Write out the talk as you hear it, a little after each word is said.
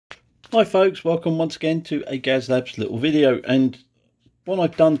Hi folks, welcome once again to a Gaz Labs little video. And what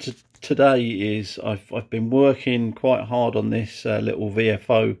I've done today is I've been working quite hard on this little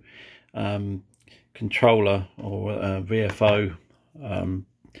VFO controller, or VFO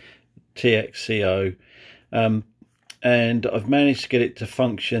TXCO, and I've managed to get it to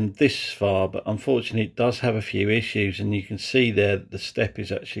function this far, but unfortunately it does have a few issues, and you can see there that the step is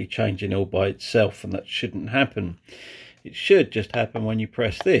actually changing all by itself, and that shouldn't happen. It should just happen when you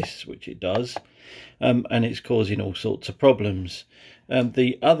press this, which it does, and it's causing all sorts of problems.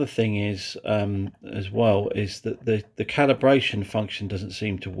 The other thing is, as well, is that the calibration function doesn't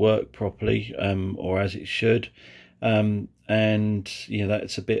seem to work properly, or as it should, and you know,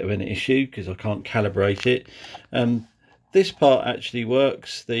 that's a bit of an issue because I can't calibrate it. This part actually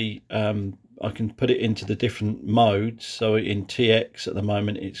works. I can put it into the different modes. So in TX at the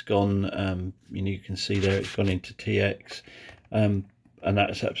moment it's gone, you can see there it's gone into TX, and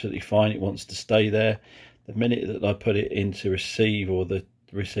that's absolutely fine. It wants to stay there. The minute that I put it into receive, or the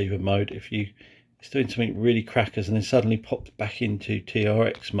receiver mode, it's doing something really crackers and then suddenly pops back into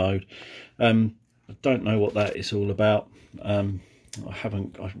TRX mode. I don't know what that is all about. I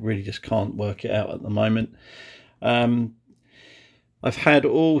really just can't work it out at the moment. I've had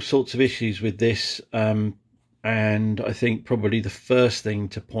all sorts of issues with this, and I think probably the first thing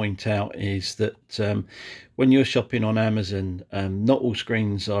to point out is that when you're shopping on Amazon, not all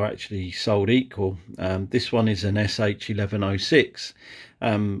screens are actually sold equal. This one is an SH1106,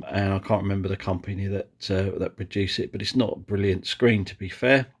 and I can't remember the company that produced it, but it's not a brilliant screen, to be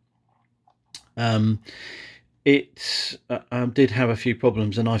fair. It did have a few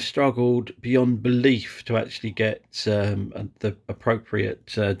problems, and I've struggled beyond belief to actually get the appropriate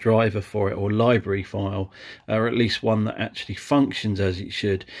driver for it, or library file, or at least one that actually functions as it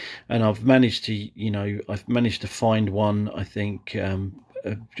should. And I've managed to find one, I think,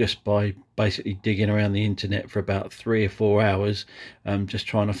 just by basically digging around the internet for about 3 or 4 hours, just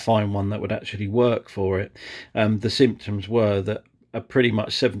trying to find one that would actually work for it. The symptoms were that pretty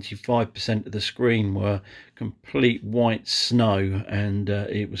much 75% of the screen were complete white snow, and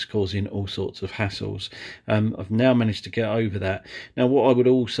it was causing all sorts of hassles. I've now managed to get over that. Now, what I would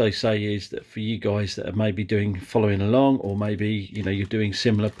also say is that for you guys that are maybe following along, or maybe you're doing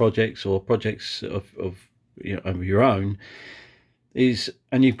similar projects, or projects of your own,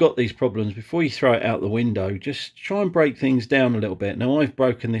 and you've got these problems, before you throw it out the window, just try and break things down a little bit. Now, I've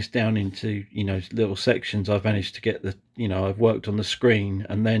broken this down into little sections. I've managed to get I've worked on the screen,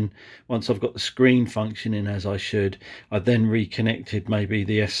 and then once I've got the screen functioning as I should, I then reconnected maybe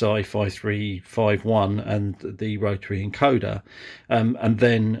the SI5351 and the rotary encoder, and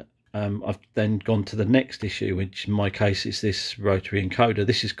then I've then gone to the next issue, which in my case is this rotary encoder.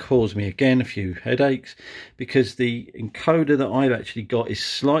 This has caused me again a few headaches, because the encoder that I've actually got is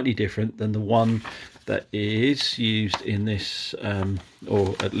slightly different than the one that is used in this,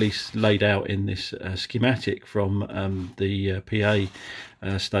 or at least laid out in this schematic from the PA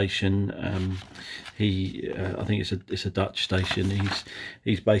station. I think it's a Dutch station.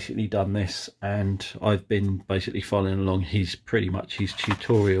 He's basically done this, and I've been basically following along pretty much his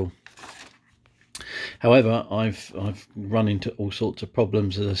tutorial. However, I've run into all sorts of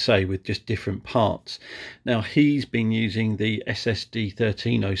problems, as I say, with just different parts. Now, he's been using the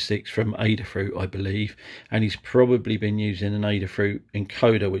SSD1306 from Adafruit, I believe, and he's probably been using an Adafruit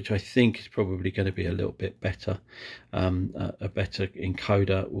encoder, which I think is probably going to be a little bit better, a better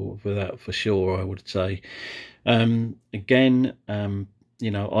encoder, or without for sure, I would say. Again,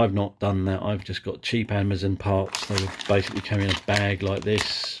 I've not done that. I've just got cheap Amazon parts. They were basically coming in a bag like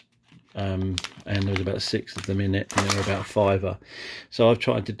this. And there was about 6 of them in it, and they were about £5. So I've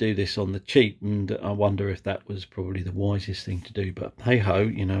tried to do this on the cheap, and I wonder if that was probably the wisest thing to do. But hey ho,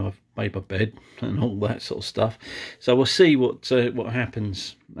 I've made my bed and all that sort of stuff. So we'll see what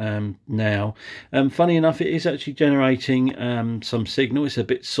happens now. Funny enough, it is actually generating some signal. It's a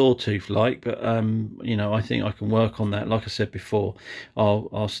bit sawtooth like, but I think I can work on that. Like I said before,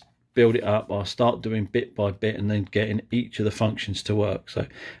 I'll build it up. I'll start doing bit by bit, and then getting each of the functions to work. So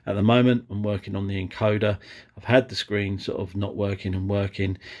at the moment I'm working on the encoder. I've had the screen sort of not working and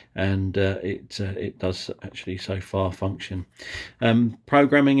working, and it does actually so far function.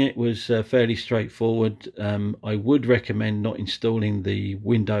 Programming it was fairly straightforward. I would recommend not installing the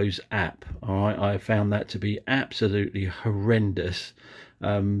Windows app. All right, I found that to be absolutely horrendous.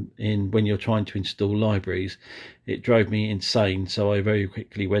 When you're trying to install libraries, it drove me insane. So I very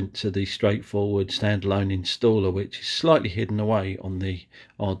quickly went to the straightforward standalone installer, which is slightly hidden away on the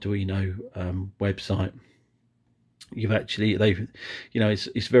Arduino website. you've actually, they've, you know,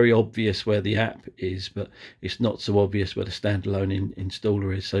 it's very obvious where the app is, but it's not so obvious where the standalone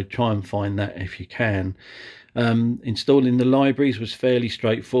installer is. So try and find that if you can. Installing the libraries was fairly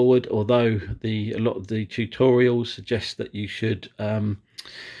straightforward, although a lot of the tutorials suggest that you should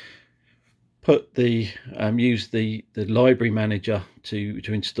put the use the library manager to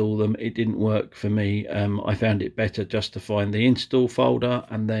install them. It didn't work for me. I found it better just to find the install folder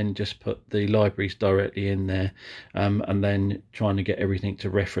and then just put the libraries directly in there, and then trying to get everything to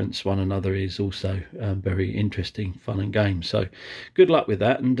reference one another is also very interesting, fun and games. So good luck with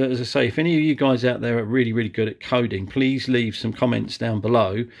that. And as I say, if any of you guys out there are really good at coding, please leave some comments down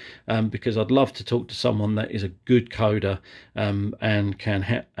below, because I'd love to talk to someone that is a good coder and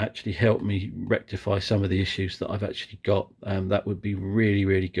can actually help me rectify some of the issues that I've actually got. That would be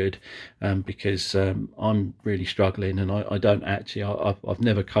really good, because I'm really struggling, and I don't actually, I've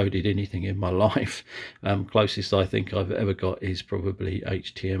never coded anything in my life. Closest I think I've ever got is probably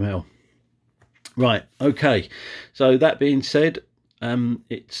HTML. Right, okay, so that being said,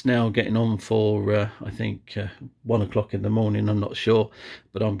 it's now getting on for I think 1 o'clock in the morning, I'm not sure,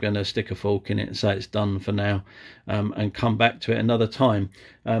 but I'm going to stick a fork in it and say it's done for now, and come back to it another time.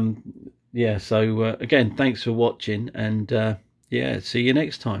 Yeah, so again, thanks for watching, and yeah, see you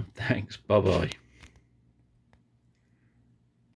next time. Thanks, bye bye.